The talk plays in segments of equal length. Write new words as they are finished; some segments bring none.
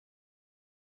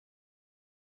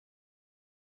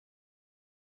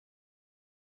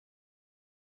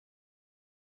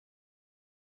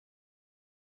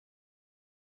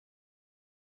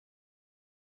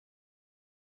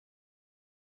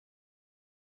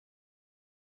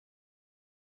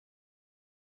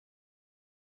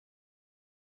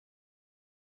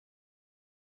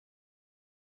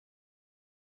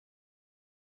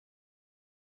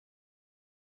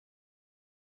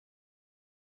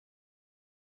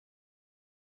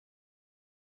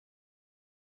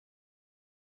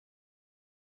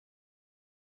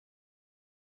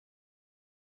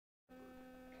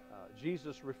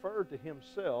Jesus referred to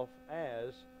himself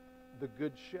as the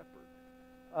Good Shepherd.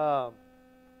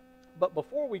 But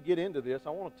before we get into this, I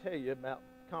want to tell you about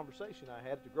a conversation I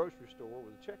had at the grocery store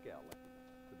with a checkout lady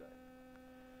today.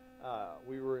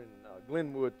 We were in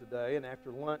Glenwood today, and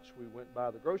after lunch we went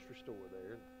by the grocery store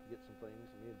there and get some things,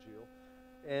 me and Jill.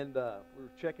 And we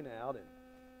were checking out, and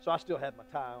so I still had my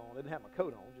tie on. I didn't have my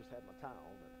coat on, just had my tie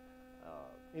on.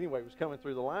 And anyway, was coming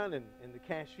through the line, and the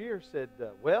cashier said,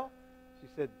 well, she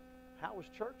said, how was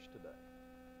church today?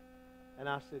 And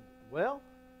I said, well,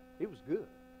 it was good.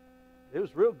 It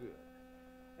was real good.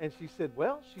 And she said,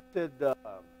 well,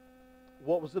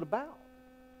 what was it about?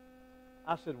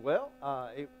 I said, well,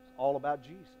 it was all about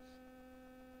Jesus,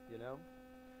 you know.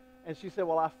 And she said,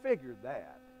 well, I figured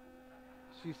that.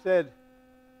 She said,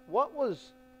 what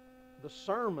was the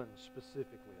sermon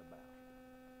specifically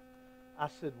about? I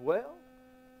said, well,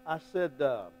 I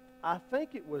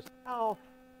think it was how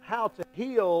to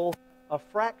heal a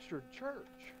fractured church,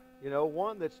 you know,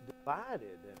 one that's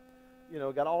divided and, you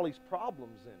know, got all these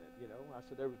problems in it, you know. I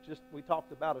said, we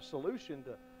talked about a solution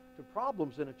to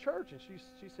problems in a church, and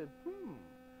she said,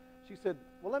 She said,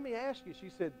 well, let me ask you, she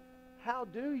said, how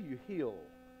do you heal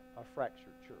a fractured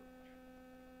church?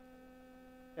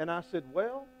 And I said,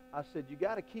 well, you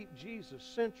got to keep Jesus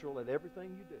central in everything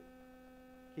you do.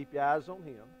 Keep your eyes on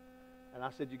him. And I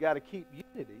said, you got to keep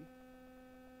unity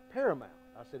paramount.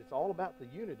 I said, it's all about the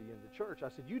unity in the church. I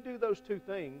said, you do those two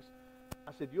things,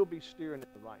 I said, you'll be steering in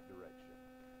the right direction.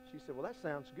 She said, well, that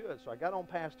sounds good. So I got on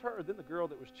past her. Then the girl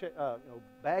that was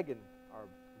bagging our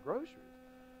groceries,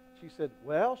 she said,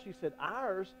 well,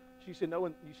 ours, she said, no,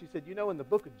 in the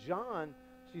book of John,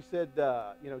 she said,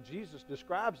 Jesus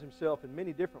describes himself in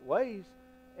many different ways.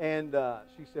 And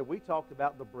she said, we talked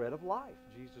about the bread of life,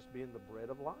 Jesus being the bread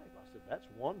of life. I said, that's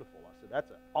wonderful. I said, that's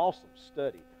an awesome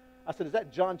study. I said, is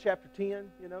that John chapter 10?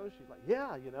 You know, she's like,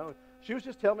 yeah, you know. She was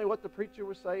just telling me what the preacher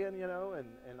was saying, you know,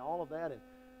 and all of that.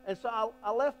 And so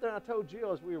I left there and I told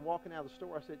Jill as we were walking out of the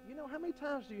store, I said, you know, how many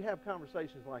times do you have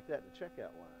conversations like that in the checkout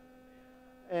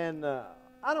line? And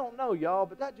I don't know, y'all,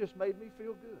 but that just made me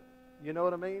feel good. You know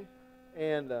what I mean?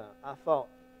 And I thought,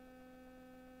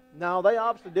 no, they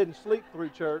obviously didn't sleep through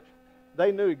church.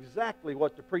 They knew exactly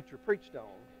what the preacher preached on.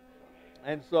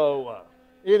 And so,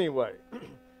 anyway,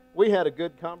 we had a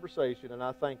good conversation, and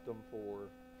I thanked them for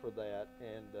that.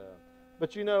 And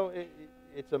but you know,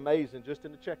 it's amazing just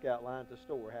in the checkout line at the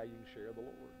store how you can share the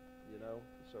Lord. You know,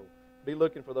 so be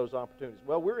looking for those opportunities.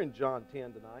 Well, we're in John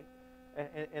 10 tonight,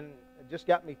 and it just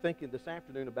got me thinking this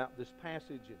afternoon about this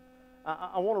passage. And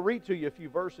I want to read to you a few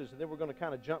verses, and then we're going to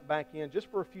kind of jump back in just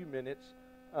for a few minutes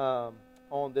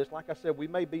on this. Like I said, we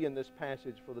may be in this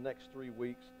passage for the next 3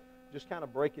 weeks, just kind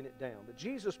of breaking it down. But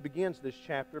Jesus begins this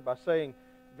chapter by saying,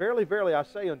 verily, verily, I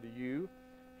say unto you,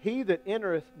 he that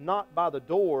entereth not by the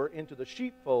door into the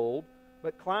sheepfold,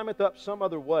 but climbeth up some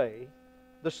other way,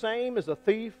 the same is a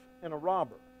thief and a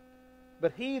robber.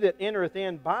 But he that entereth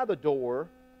in by the door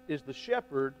is the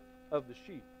shepherd of the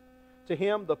sheep. To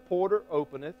him the porter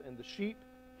openeth, and the sheep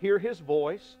hear his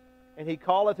voice, and he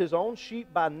calleth his own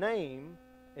sheep by name,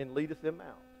 and leadeth them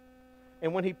out.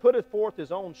 And when he putteth forth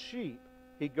his own sheep,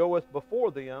 he goeth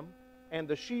before them, and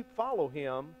the sheep follow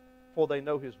him, for they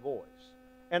know his voice.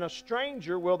 And a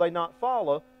stranger will they not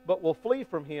follow, but will flee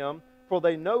from him, for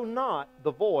they know not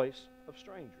the voice of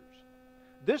strangers.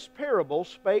 This parable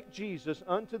spake Jesus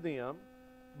unto them,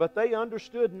 but they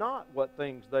understood not what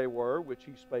things they were which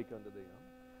he spake unto them.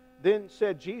 Then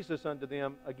said Jesus unto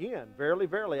them again, verily,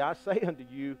 verily, I say unto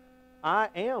you, I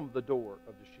am the door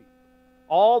of the sheep.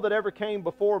 All that ever came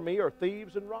before me are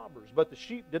thieves and robbers, but the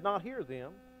sheep did not hear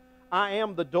them. I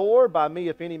am the door. By me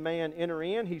if any man enter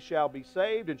in, he shall be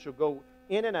saved, and shall go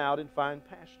in and out and find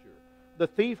pasture. The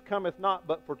thief cometh not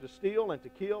but for to steal and to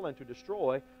kill and to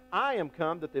destroy. I am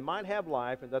come that they might have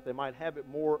life, and that they might have it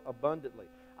more abundantly.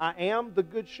 I am the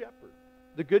good shepherd.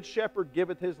 The good shepherd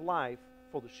giveth his life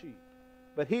for the sheep.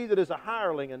 But he that is a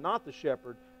hireling and not the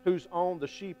shepherd, whose own the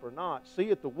sheep are not,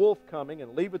 seeth the wolf coming,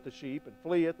 and leaveth the sheep, and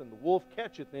fleeth, and the wolf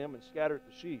catcheth them, and scattereth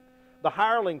the sheep. The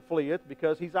hireling fleeth,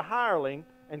 because he's a hireling,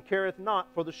 and careth not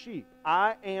for the sheep.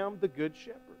 I am the good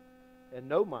shepherd, and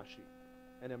know my sheep,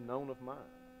 and am known of mine.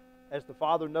 As the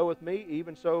Father knoweth me,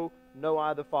 even so know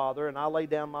I the Father, and I lay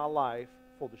down my life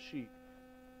for the sheep.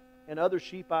 And other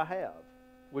sheep I have,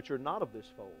 which are not of this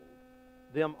fold.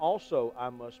 Them also I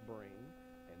must bring,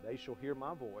 and they shall hear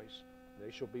my voice.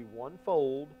 They shall be one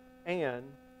fold and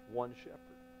one shepherd.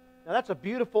 Now that's a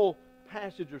beautiful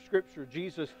passage of Scripture.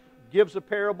 Jesus gives a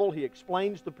parable. He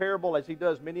explains the parable as he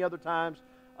does many other times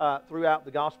throughout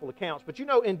the gospel accounts. But you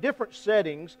know, in different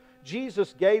settings,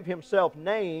 Jesus gave himself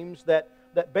names that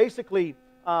basically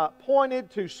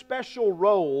pointed to special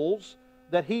roles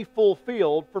that he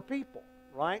fulfilled for people,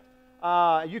 right?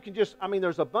 You can just, I mean,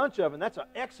 there's a bunch of them. That's an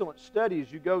excellent study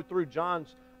as you go through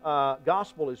John's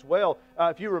gospel as well.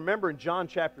 If you remember in John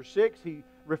chapter 6, he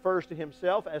refers to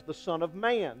himself as the Son of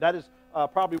Man. That is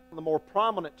probably one of the more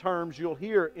prominent terms you'll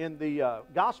hear in the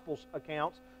Gospels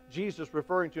accounts. Jesus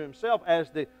referring to himself as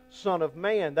the Son of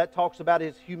Man. That talks about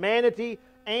his humanity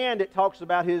and it talks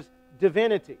about his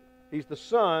divinity. He's the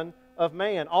Son of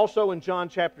Man. Also in John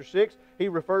chapter 6, he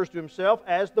refers to himself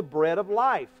as the bread of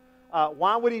life.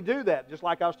 Why would he do that? Just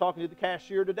like I was talking to the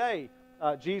cashier today,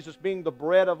 Jesus being the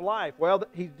bread of life. Well,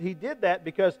 he did that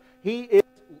because he is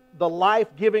the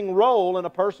life-giving role in a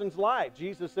person's life.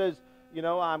 Jesus says, you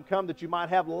know, I'm come that you might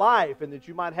have life and that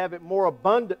you might have it more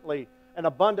abundantly. An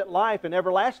abundant life and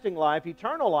everlasting life,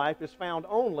 eternal life, is found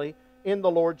only in the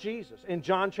Lord Jesus. In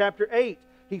John chapter 8,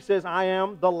 he says, I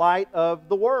am the light of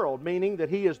the world, meaning that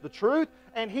he is the truth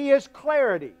and he is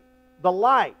clarity, the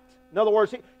light. In other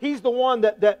words, he's the one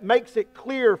that makes it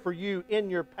clear for you in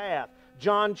your path.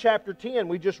 John chapter 10,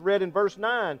 we just read in verse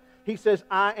 9, he says,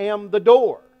 I am the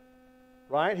door.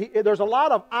 Right? There's a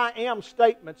lot of I am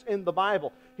statements in the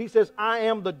Bible. He says, I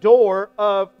am the door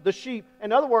of the sheep.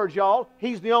 In other words, y'all,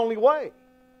 he's the only way.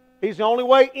 He's the only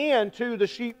way into the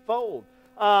sheepfold.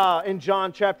 In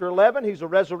John chapter 11, he's the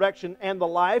resurrection and the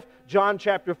life. John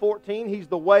chapter 14, he's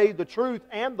the way, the truth,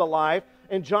 and the life.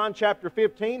 In John chapter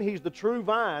 15, he's the true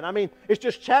vine. I mean, it's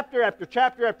just chapter after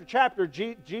chapter after chapter,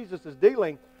 Jesus is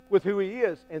dealing with who he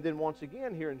is. And then once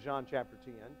again here in John chapter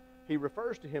 10, he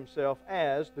refers to himself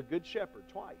as the Good Shepherd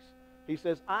twice. He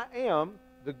says, I am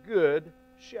the Good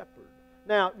Shepherd.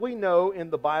 Now, we know in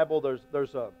the Bible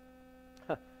there's a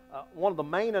one of the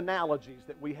main analogies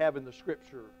that we have in the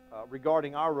Scripture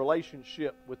regarding our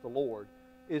relationship with the Lord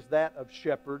is that of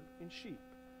shepherd and sheep.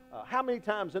 How many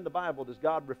times in the Bible does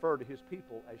God refer to His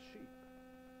people as sheep?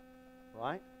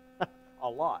 Right? A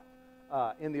lot.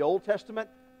 In the Old Testament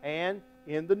and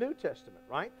in the New Testament,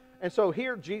 right? And so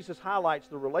here Jesus highlights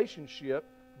the relationship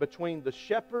between the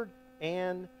shepherd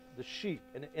and the sheep.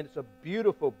 And it's a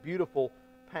beautiful, beautiful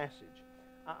passage.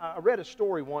 I read a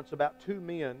story once about two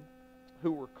men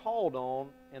who were called on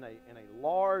in a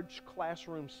large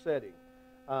classroom setting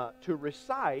to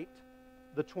recite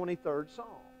the 23rd Psalm.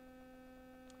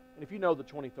 And if you know the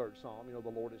 23rd Psalm, you know, the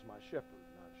Lord is my shepherd,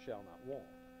 and I shall not want.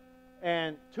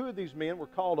 And two of these men were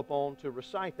called upon to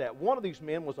recite that. One of these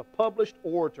men was a published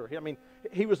orator. I mean,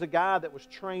 he was a guy that was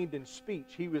trained in speech.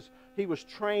 He was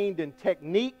trained in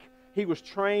technique. He was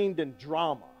trained in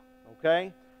drama.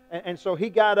 Okay? And so he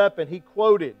got up and he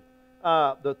quoted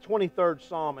the 23rd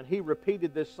Psalm, and he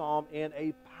repeated this psalm in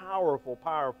a powerful,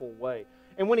 powerful way.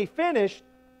 And when he finished,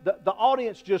 the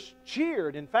audience just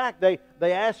cheered. In fact, they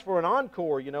asked for an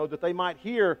encore, you know, that they might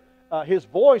hear his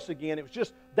voice again. It was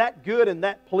just that good and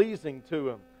that pleasing to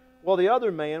him. Well, the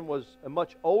other man was a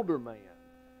much older man,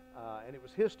 and it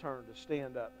was his turn to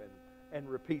stand up and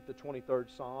repeat the 23rd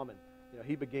Psalm. And you know,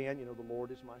 he began, you know, the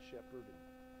Lord is my shepherd,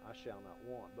 and I shall not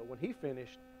want. But when he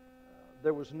finished,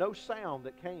 there was no sound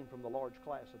that came from the large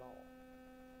class at all.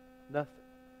 Nothing.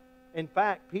 In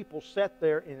fact, people sat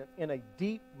there in a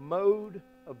deep mode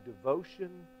of devotion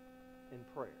and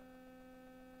prayer.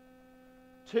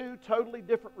 Two totally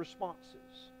different responses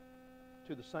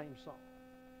to the same psalm.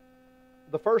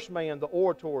 The first man, the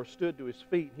orator, stood to his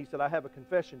feet and he said, I have a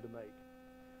confession to make.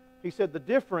 He said, the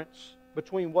difference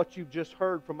between what you've just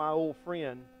heard from my old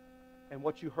friend and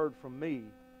what you heard from me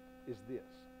is this.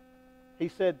 He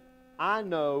said, I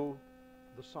know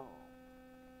the psalm.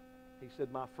 He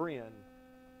said, my friend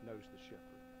knows the shepherd.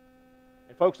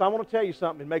 And folks, I want to tell you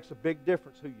something. It makes a big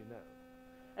difference who you know.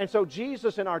 And so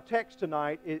Jesus in our text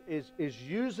tonight is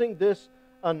using this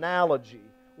analogy.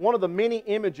 One of the many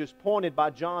images pointed by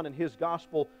John in his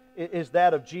gospel is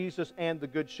that of Jesus and the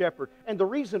Good Shepherd. And the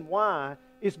reason why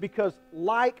is because,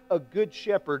 like a good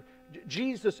shepherd,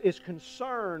 Jesus is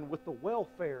concerned with the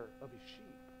welfare of his sheep.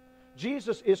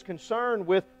 Jesus is concerned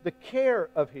with the care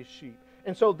of his sheep.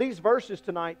 And so these verses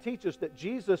tonight teach us that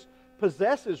Jesus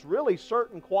possesses really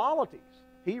certain qualities.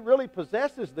 He really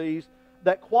possesses these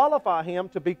that qualify him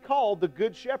to be called the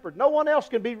Good Shepherd. No one else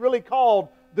can be really called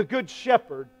the Good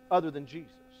Shepherd other than Jesus.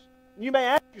 You may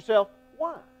ask yourself,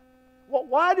 why? Well,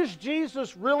 why does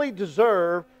Jesus really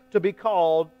deserve to be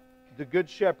called the Good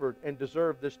Shepherd and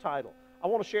deserve this title? I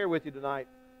want to share with you tonight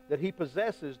that he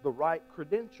possesses the right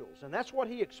credentials. And that's what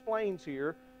he explains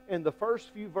here in the first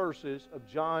few verses of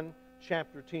John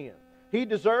chapter 10. He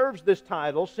deserves this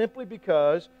title simply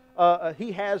because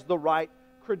he has the right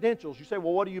credentials. You say,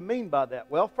 well, what do you mean by that?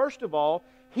 Well, first of all,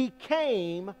 he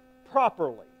came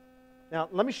properly. Now,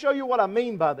 let me show you what I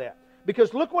mean by that.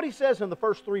 Because look what he says in the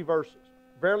first 3 verses.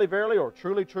 Verily, verily, or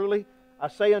truly, truly, I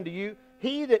say unto you,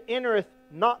 he that entereth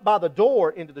not by the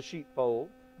door into the sheepfold,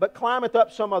 but climbeth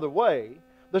up some other way,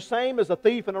 the same is a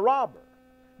thief and a robber.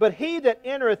 But he that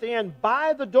entereth in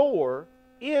by the door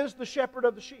is the shepherd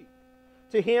of the sheep.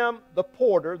 To him the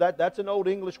porter, that's an old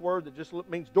English word that just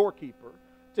means doorkeeper.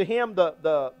 To him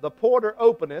the porter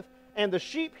openeth, and the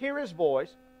sheep hear his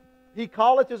voice. He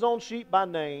calleth his own sheep by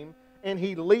name, and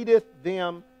he leadeth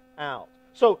them out.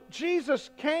 So Jesus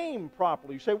came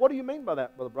properly. You say, what do you mean by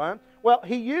that, Brother Brian? Well,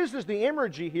 he uses the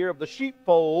imagery here of the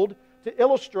sheepfold to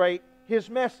illustrate his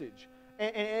message.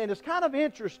 And it's kind of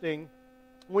interesting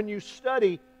when you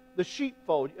study the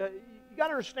sheepfold. You got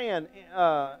to understand,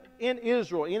 in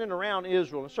Israel, in and around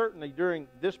Israel, and certainly during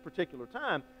this particular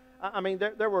time, I mean,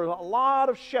 there were a lot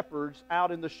of shepherds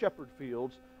out in the shepherd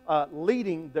fields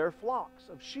leading their flocks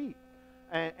of sheep.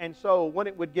 And so when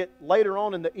it would get later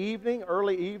on in the evening,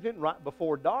 early evening, right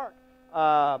before dark,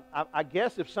 I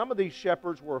guess if some of these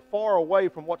shepherds were far away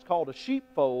from what's called a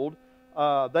sheepfold,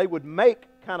 they would make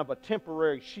kind of a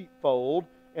temporary sheepfold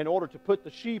in order to put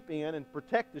the sheep in and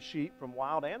protect the sheep from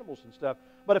wild animals and stuff.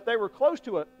 But if they were close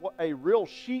to a real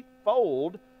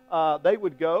sheepfold, they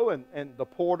would go and the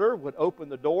porter would open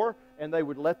the door and they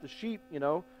would let the sheep,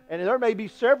 and there may be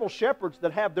several shepherds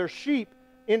that have their sheep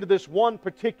into this one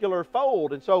particular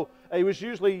fold. And so it was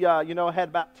usually, had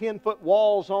about 10-foot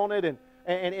walls on it,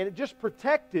 and it just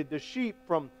protected the sheep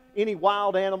from any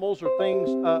wild animals or things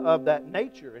of that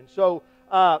nature. And so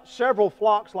several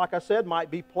flocks, like I said,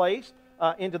 might be placed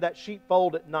into that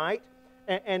sheepfold at night.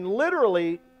 And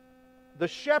literally, the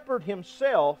shepherd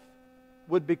himself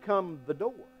would become the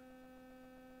door.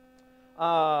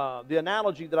 The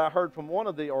analogy that I heard from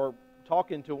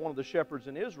talking to one of the shepherds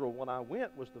in Israel when I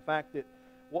went was the fact that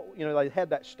they had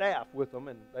that staff with them,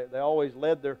 and they always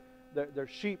led their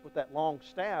sheep with that long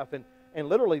staff, and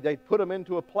literally they'd put them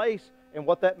into a place, and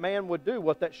what that man would do,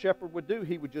 what that shepherd would do,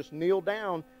 he would just kneel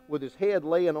down with his head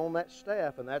laying on that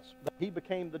staff, and he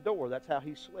became the door. That's how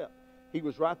he slept. He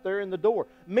was right there in the door,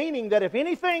 meaning that if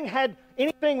anything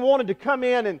wanted to come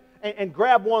in and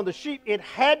grab one of the sheep, it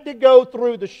had to go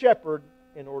through the shepherd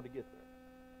in order to get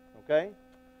there. Okay?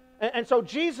 And so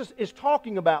Jesus is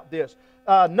talking about this.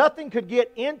 Nothing could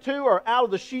get into or out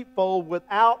of the sheepfold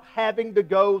without having to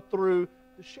go through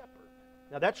the shepherd.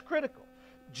 Now that's critical.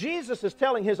 Jesus is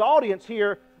telling his audience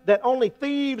here that only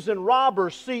thieves and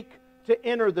robbers seek to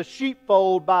enter the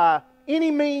sheepfold by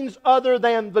any means other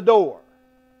than the door.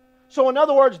 So in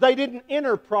other words, they didn't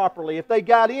enter properly. If they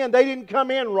got in, they didn't come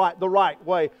in the right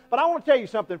way. But I want to tell you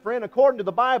something, friend. According to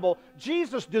the Bible,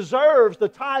 Jesus deserves the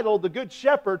title, the Good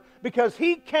Shepherd, because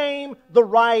He came the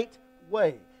right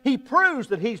way. He proves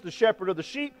that He's the shepherd of the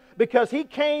sheep because He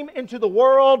came into the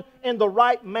world in the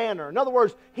right manner. In other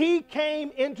words, He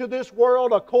came into this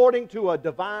world according to a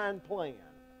divine plan.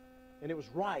 And it was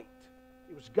right.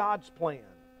 It was God's plan.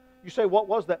 You say, what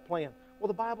was that plan? Well,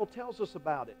 the Bible tells us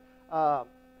about it.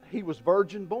 He was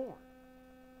virgin born.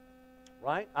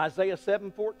 Right? Isaiah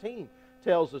 7:14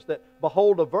 tells us that,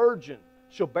 behold, a virgin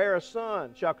shall bear a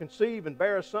son, shall conceive and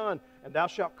bear a son, and thou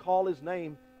shalt call his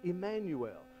name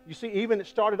Emmanuel. You see, even it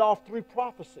started off through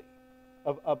prophecy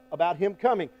about Him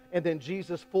coming, and then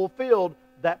Jesus fulfilled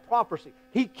that prophecy.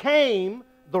 He came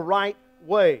the right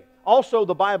way. Also,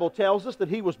 the Bible tells us that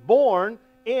He was born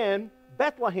in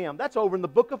Bethlehem. That's over in the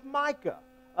book of Micah,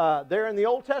 there in the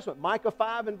Old Testament. Micah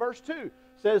 5 and verse 2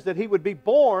 says that He would be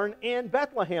born in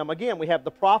Bethlehem. Again, we have the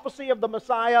prophecy of the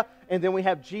Messiah, and then we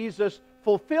have Jesus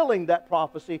fulfilling that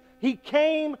prophecy. He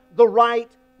came the right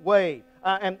way.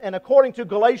 And according to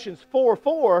Galatians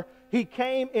 4:4, He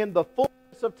came in the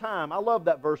fullness of time. I love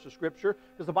that verse of Scripture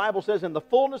because the Bible says in the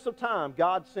fullness of time,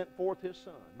 God sent forth His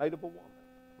Son, made of a woman.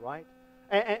 Right?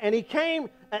 And He came,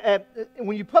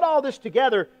 when you put all this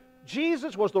together,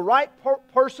 Jesus was the right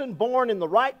person, born in the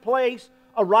right place,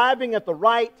 arriving at the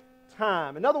right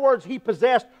time. In other words, He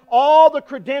possessed all the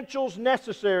credentials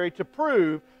necessary to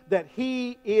prove that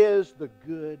He is the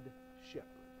Good Shepherd.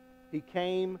 He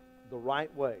came the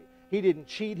right way. He didn't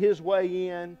cheat His way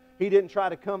in. He didn't try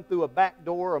to come through a back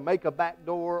door or make a back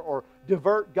door or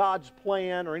divert God's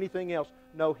plan or anything else.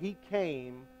 No, He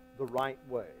came the right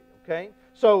way. Okay?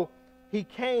 So, He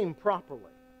came properly.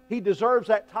 He deserves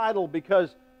that title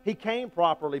because He came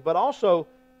properly, but also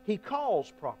He calls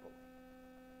properly.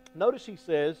 Notice He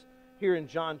says here in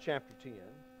John chapter 10,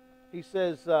 He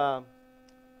says,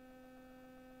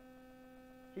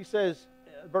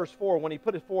 verse 4, when He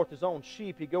putteth forth His own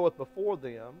sheep, He goeth before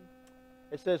them.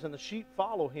 It says, and the sheep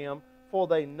follow Him, for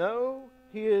they know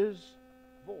His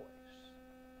voice.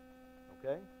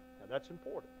 Okay? Now that's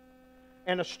important.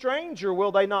 And a stranger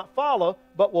will they not follow,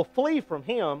 but will flee from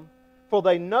him, for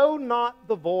they know not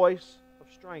the voice of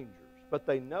strangers, but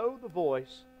they know the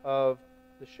voice of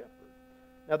the shepherd.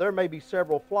 Now, there may be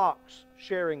several flocks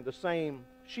sharing the same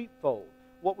sheepfold.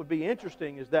 What would be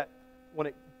interesting is that when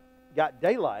it got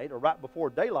daylight, or right before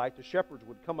daylight, the shepherds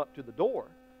would come up to the door,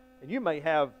 and you may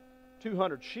have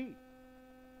 200 sheep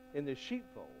in this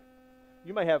sheepfold.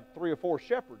 You may have 3 or 4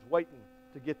 shepherds waiting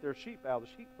to get their sheep out of the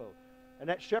sheepfold. And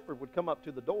that shepherd would come up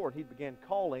to the door, and he began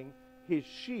calling his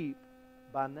sheep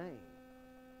by name.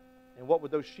 And what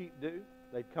would those sheep do?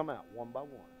 They'd come out one by one.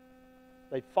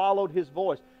 They followed his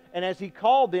voice. And as he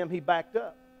called them, he backed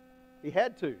up. He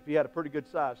had to if he had a pretty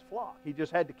good-sized flock. He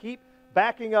just had to keep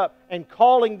backing up and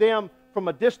calling them from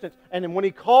a distance. And then when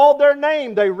he called their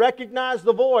name, they recognized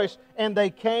the voice, and they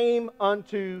came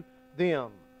unto them.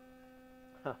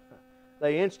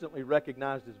 They instantly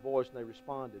recognized his voice, and they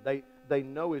responded. They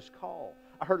know his call.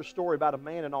 I heard a story about a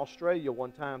man in Australia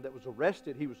one time that was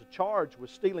arrested. He was charged with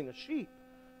stealing a sheep.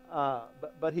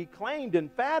 But he claimed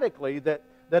emphatically that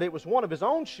it was one of his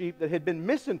own sheep that had been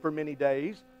missing for many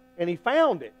days, and he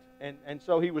found it. And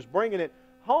so he was bringing it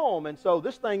home, and so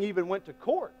this thing even went to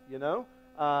court, you know.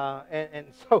 And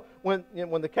so when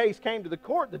the case came to the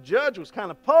court, the judge was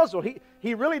kind of puzzled.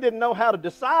 He really didn't know how to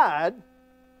decide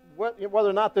whether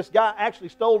or not this guy actually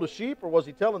stole the sheep, or was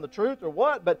he telling the truth, or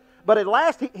what. But at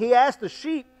last he asked the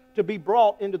sheep to be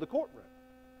brought into the courtroom.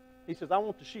 He says, I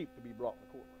want the sheep to be brought in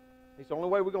the courtroom. He said, the only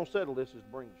way we're going to settle this is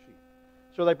to bring the sheep.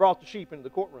 So they brought the sheep into the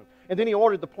courtroom. And then he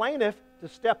ordered the plaintiff to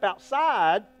step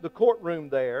outside the courtroom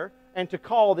there and to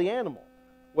call the animal.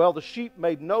 Well, the sheep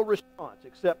made no response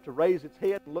except to raise its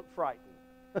head and look frightened,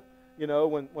 you know,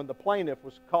 when the plaintiff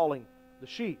was calling the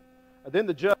sheep. And then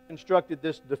the judge instructed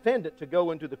this defendant to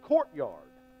go into the courtyard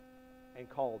and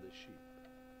call this sheep.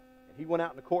 And he went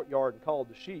out in the courtyard and called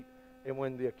the sheep. And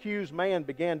when the accused man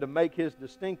began to make his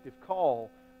distinctive call,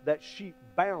 that sheep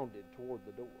bounded toward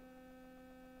the door.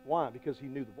 Why? Because he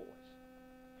knew the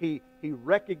voice. He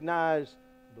recognized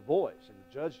the voice. And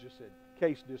the judge just said,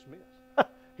 case dismissed.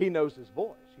 He knows his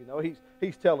voice. You know,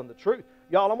 he's telling the truth.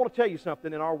 Y'all, I want to tell you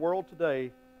something. In our world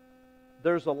today,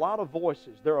 there's a lot of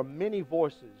voices. There are many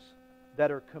voices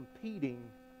that are competing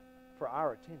for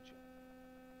our attention.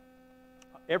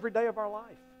 Every day of our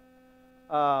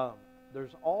life,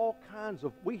 there's all kinds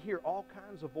of, we hear all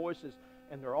kinds of voices,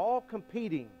 and they're all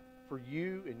competing for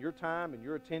you and your time and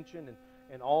your attention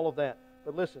and all of that.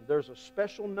 But listen, there's a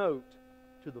special note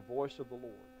to the voice of the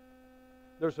Lord.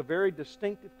 There's a very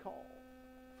distinctive call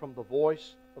from the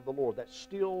voice of the Lord, that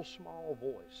still small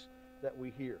voice that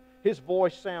we hear. His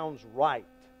voice sounds right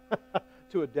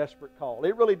to a desperate call.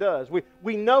 It really does.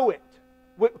 We know it.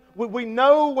 We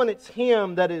know when it's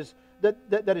Him that is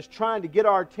trying to get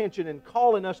our attention and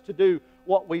calling us to do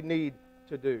what we need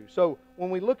to do. So when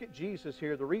we look at Jesus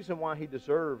here, the reason why He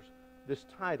deserves this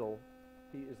title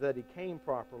is that He came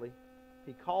properly,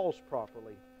 He calls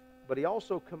properly, but He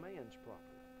also commands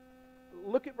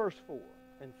properly. Look at verse 4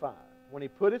 and 5. When He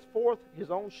putteth forth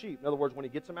His own sheep, in other words, when He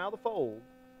gets them out of the fold,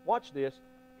 watch this,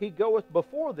 He goeth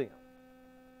before them,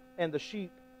 and the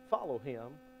sheep follow Him,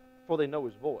 for they know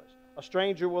His voice. A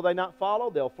stranger will they not follow,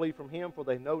 they'll flee from him, for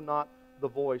they know not the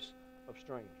voice of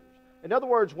strangers. In other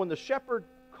words, when the shepherd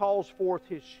calls forth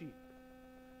his sheep,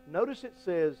 notice it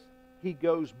says he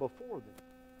goes before them.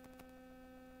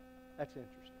 That's interesting.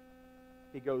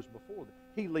 He goes before them.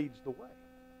 He leads the way.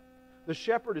 The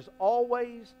shepherd is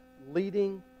always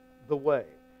leading the way.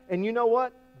 And you know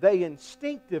what? They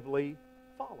instinctively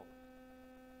follow him.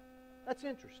 That's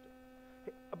interesting.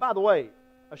 By the way,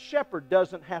 a shepherd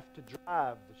doesn't have to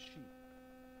drive the sheep.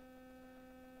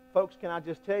 Folks, can I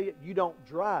just tell you, you don't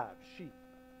drive sheep.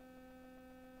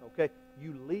 Okay?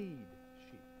 You lead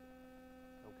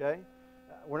sheep. Okay?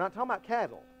 We're not talking about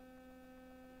cattle.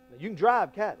 Now, you can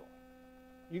drive cattle.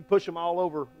 You can push them all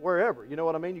over wherever. You know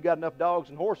what I mean? You got enough dogs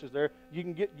and horses there. You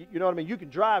can get, you know what I mean? You can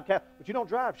drive cattle, but you don't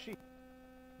drive sheep.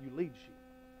 You lead sheep.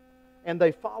 And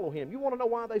they follow Him. You want to know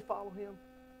why they follow Him?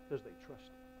 Because they trust Him.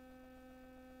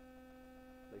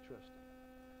 They trust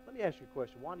Him. Let me ask you a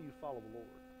question. Why do you follow the Lord?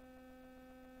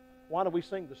 Why do we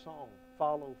sing the song,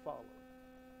 Follow, Follow?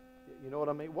 You know what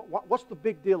I mean? What's the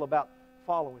big deal about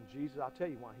following Jesus? I'll tell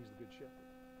you why. He's the good shepherd.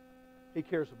 He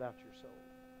cares about your soul.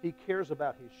 He cares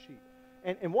about His sheep.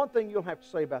 And one thing you don't have to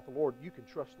say about the Lord, you can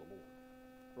trust the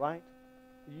Lord. Right?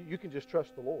 You can just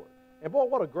trust the Lord. And boy,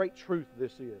 what a great truth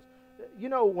this is. You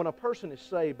know, when a person is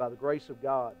saved by the grace of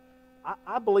God,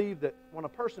 I believe that when a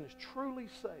person is truly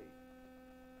saved,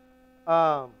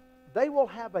 they will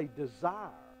have a desire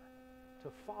to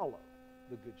follow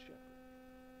the Good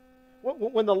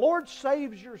Shepherd. When the Lord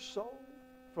saves your soul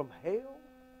from hell,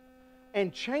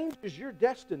 and changes your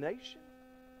destination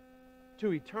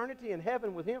to eternity in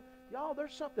heaven with Him, y'all,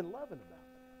 there's something loving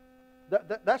about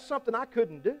that. That's something I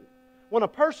couldn't do. When a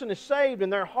person is saved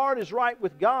and their heart is right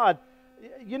with God,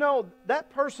 you know, that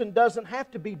person doesn't have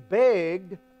to be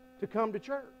begged to come to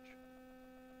church.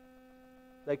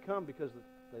 They come because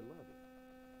they love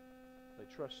Him. They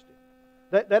trust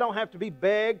Him. They don't have to be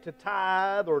begged to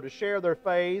tithe or to share their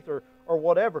faith or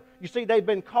whatever. You see, they've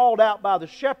been called out by the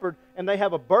shepherd, and they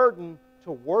have a burden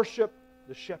to worship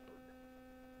the shepherd.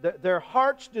 Their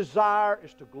heart's desire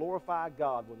is to glorify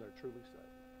God when they're truly saved.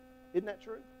 Isn't that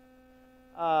true?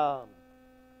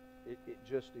 It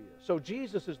just is. So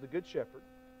Jesus is the good shepherd,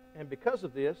 and because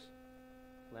of this,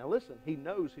 now listen, He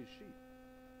knows His sheep.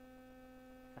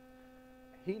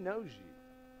 He knows you.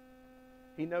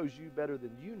 He knows you better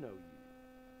than you know you.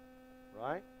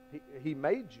 Right? He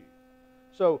made you.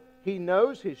 So He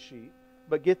knows His sheep,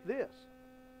 but get this,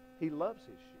 He loves His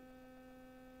sheep.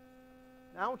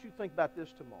 Now I want you to think about this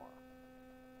tomorrow.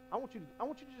 I want you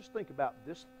to just think about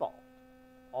this thought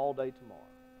all day tomorrow.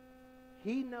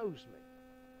 He knows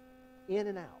me in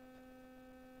and out,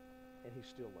 and He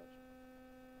still loves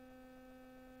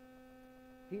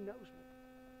me. He knows me.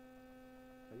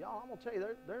 Now, y'all, I'm going to tell you,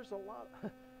 there's a lot,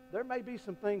 there may be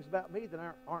some things about me that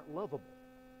aren't lovable.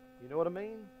 You know what I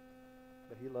mean?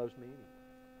 But He loves me anyway.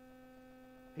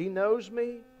 He knows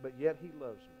me, but yet He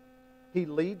loves me. He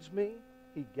leads me,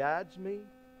 He guides me,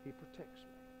 He protects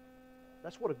me.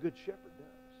 That's what a good shepherd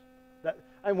does.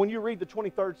 And when you read the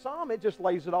 23rd Psalm, it just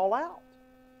lays it all out.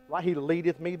 Right? He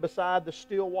leadeth me beside the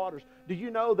still waters. Do you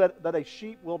know that a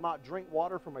sheep will not drink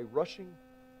water from a rushing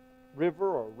river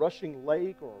or a rushing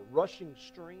lake or a rushing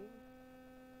stream?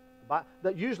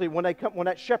 That usually when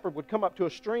that shepherd would come up to a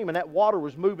stream and that water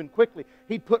was moving quickly,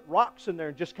 he'd put rocks in there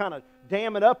and just kind of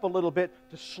dam it up a little bit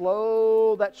to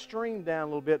slow that stream down a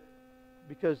little bit,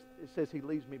 because it says He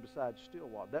leads me beside still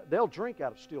water. They'll drink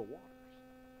out of still waters,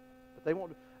 but they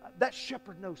won't. That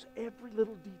shepherd knows every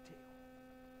little detail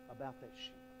about that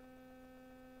sheep,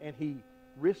 and He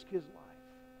risked His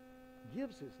life,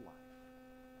 gives His life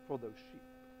for those sheep.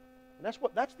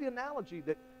 And that's the analogy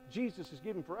that Jesus is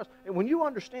giving for us. And when you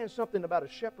understand something about a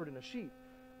shepherd and a sheep,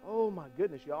 oh my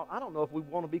goodness, y'all, I don't know if we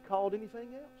want to be called anything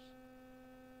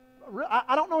else.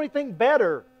 I don't know anything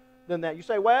better than that. You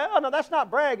say, well, no, that's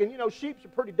not bragging. You know, sheep are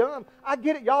pretty dumb. I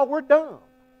get it, y'all, we're dumb.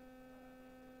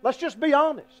 Let's just be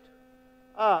honest.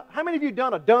 How many of you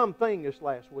done a dumb thing this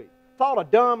last week? Thought a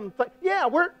dumb thing? Yeah,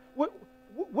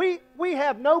 we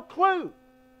have no clue.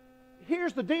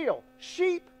 Here's the deal.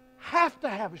 Sheep have to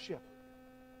have a shepherd.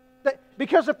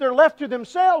 Because if they're left to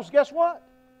themselves, guess what?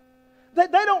 They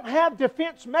don't have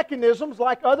defense mechanisms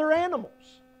like other animals.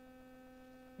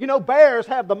 You know, bears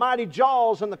have the mighty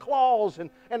jaws and the claws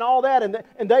and all that,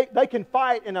 and they can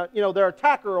fight in their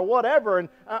attacker or whatever. And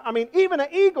I mean, even an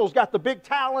eagle's got the big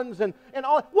talons and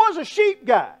all. What's a sheep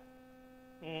guy?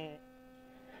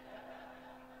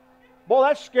 Boy,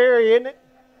 that's scary, isn't it?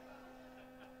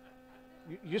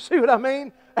 You see what I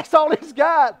mean? That's all he's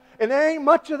got, and there ain't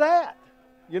much of that.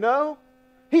 You know?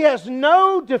 He has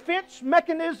no defense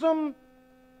mechanism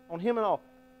on him at all.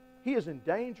 He is in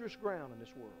dangerous ground in this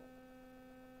world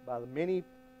by the many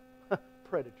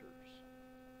predators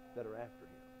that are after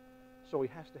him. So he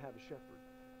has to have a shepherd.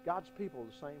 God's people are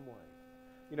the same way.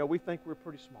 You know, we think we're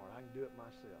pretty smart. I can do it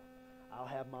myself. I'll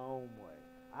have my own way.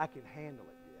 I can handle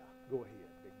it. Yeah, go ahead,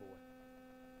 big boy.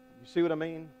 You see what I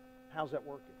mean? How's that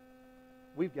working?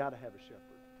 We've got to have a shepherd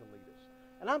to lead us.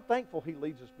 And I'm thankful He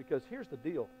leads us, because here's the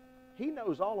deal. He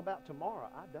knows all about tomorrow.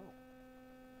 I don't.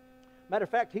 Matter of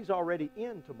fact, He's already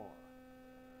in tomorrow.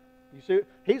 You see,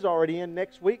 He's already in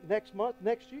next week, next month,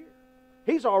 next year.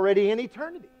 He's already in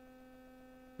eternity.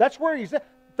 That's where He's at.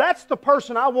 That's the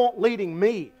person I want leading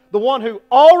me. The one who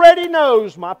already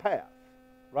knows my path.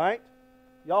 Right?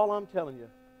 Y'all, I'm telling you,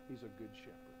 He's a good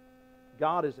shepherd.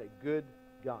 God is a good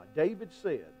God. David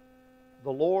said,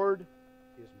 the Lord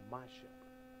is my shepherd.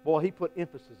 Boy, he put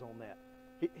emphasis on that.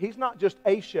 He's not just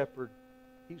a shepherd,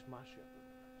 He's my shepherd.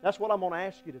 That's what I'm going to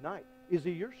ask you tonight. Is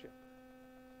He your shepherd?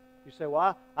 You say,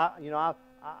 well,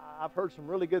 I've heard some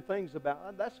really good things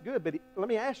about. That's good, but let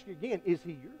me ask you again, is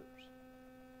He yours?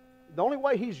 The only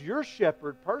way He's your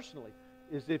shepherd personally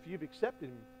is if you've accepted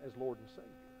Him as Lord and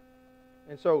Savior.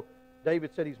 And so David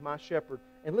said He's my shepherd.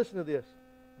 And listen to this.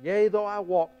 Yea, though I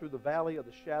walk through the valley of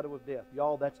the shadow of death.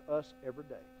 Y'all, that's us every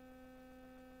day.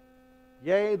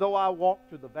 Yea, though I walk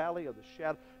through the valley of the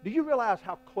shadow. Do you realize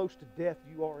how close to death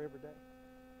you are every day?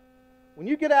 When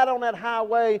you get out on that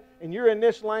highway and you're in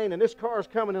this lane and this car is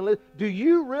coming, do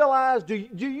you realize, do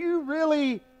you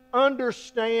really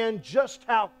understand just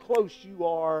how close you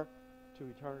are to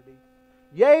eternity?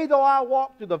 Yea, though I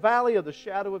walk through the valley of the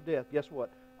shadow of death, guess what?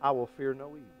 I will fear no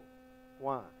evil.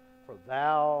 Why? For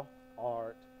thou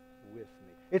art with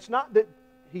me. It's not that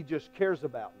he just cares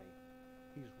about me.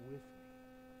 He's with me.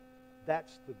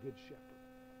 That's the Good Shepherd.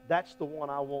 That's the one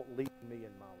I want leading me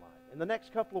in my life. In the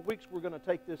next couple of weeks, we're going to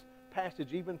take this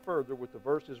passage even further with the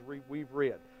verses we've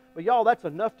read. But y'all, that's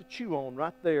enough to chew on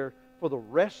right there for the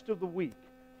rest of the week.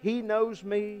 He knows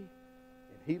me,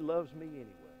 and He loves me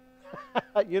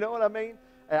anyway. You know what I mean?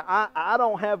 I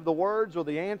don't have the words or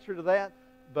the answer to that,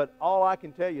 but all I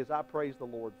can tell you is I praise the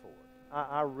Lord for it.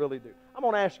 I really do. I'm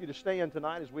going to ask you to stand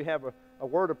tonight as we have a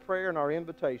word of prayer and our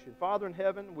invitation. Father in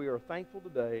heaven, we are thankful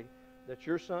today that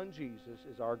your Son Jesus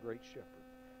is our great shepherd.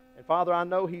 And Father, I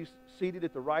know He's seated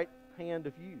at the right hand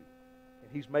of you,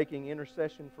 and He's making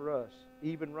intercession for us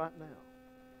even right now.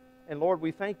 And Lord,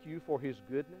 we thank you for His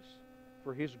goodness,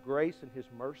 for His grace and His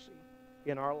mercy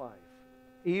in our life.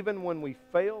 Even when we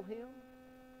fail Him,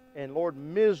 and Lord,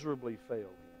 miserably fail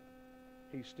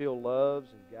Him, He still loves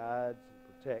and guides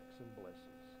and protects and blesses.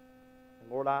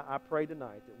 And Lord, I pray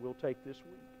tonight that we'll take this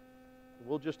week and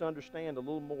we'll just understand a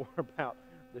little more about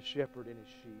the shepherd and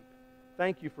his sheep.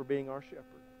 Thank you for being our shepherd.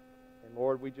 And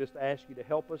Lord, we just ask you to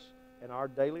help us in our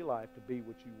daily life to be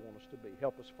what you want us to be.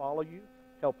 Help us follow you.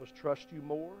 Help us trust you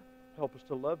more. Help us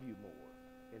to love you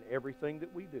more in everything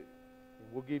that we do.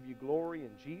 And we'll give you glory in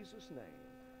Jesus'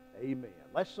 name. Amen.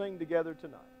 Let's sing together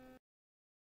tonight.